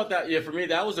 I thought that, for me,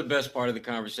 that was the best part of the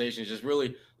conversation, just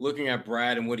really looking at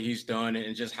Brad and what he's done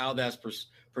and just how that's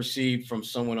perceived from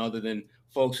someone other than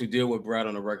folks who deal with Brad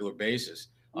on a regular basis.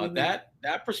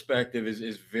 That perspective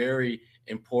is very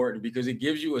important because it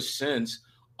gives you a sense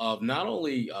of not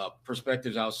only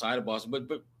perspectives outside of Boston,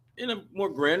 but in a more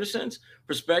grander sense,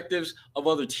 perspectives of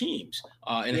other teams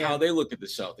and how they look at the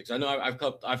Celtics. I know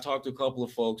I've talked to a couple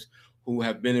of folks who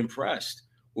have been impressed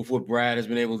with what Brad has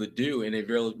been able to do in a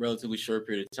relatively short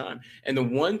period of time. And the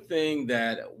one thing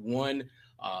that one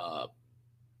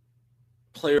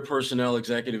player personnel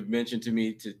executive mentioned to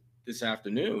me this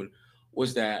afternoon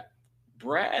was that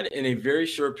Brad, in a very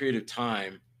short period of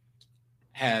time,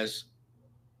 hasn't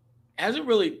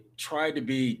really tried to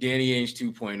be Danny Ainge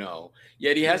 2.0,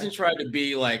 yet he hasn't tried to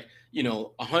be like,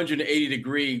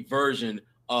 180-degree version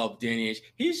of Danny Ainge.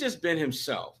 He's just been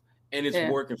himself. And it's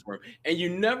working for him. And you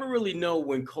never really know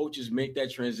when coaches make that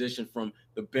transition from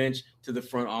the bench to the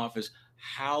front office,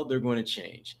 how they're going to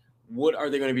change. What are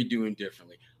they going to be doing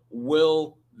differently?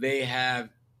 Will they have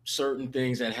certain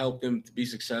things that help them to be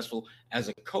successful as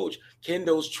a coach? Can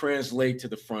those translate to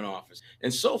the front office?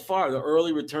 And so far, the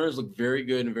early returns look very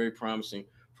good and very promising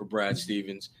for Brad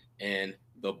Stevens and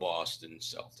the Boston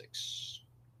Celtics.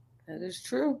 That is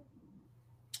true.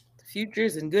 The future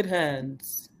is in good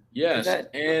hands. Yes,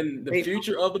 and the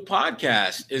future of the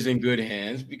podcast is in good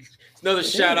hands. Another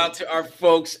shout out to our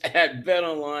folks at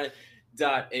betonline.ag.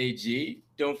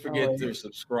 Don't forget to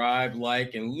subscribe,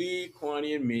 like, and leave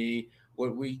Kwani and me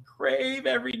what we crave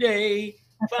every day.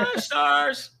 5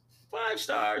 stars. 5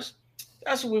 stars.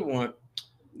 That's what we want.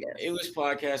 Yes. A-list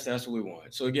podcast, that's what we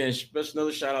want. So again,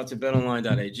 another shout out to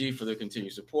betonline.ag for their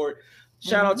continued support.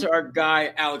 Shout out to our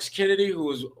guy, Alex Kennedy, who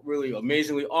was really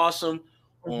amazingly awesome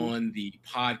on the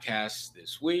podcast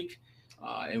this week.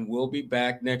 And we'll be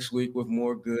back next week with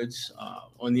more goods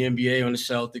on the NBA, on the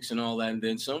Celtics, and all that, and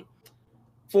then some.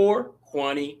 For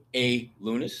Kwani A.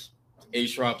 Lunis, A.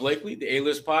 Shrop Blakely, the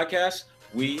A-List Podcast,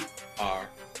 we are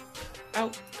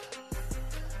out.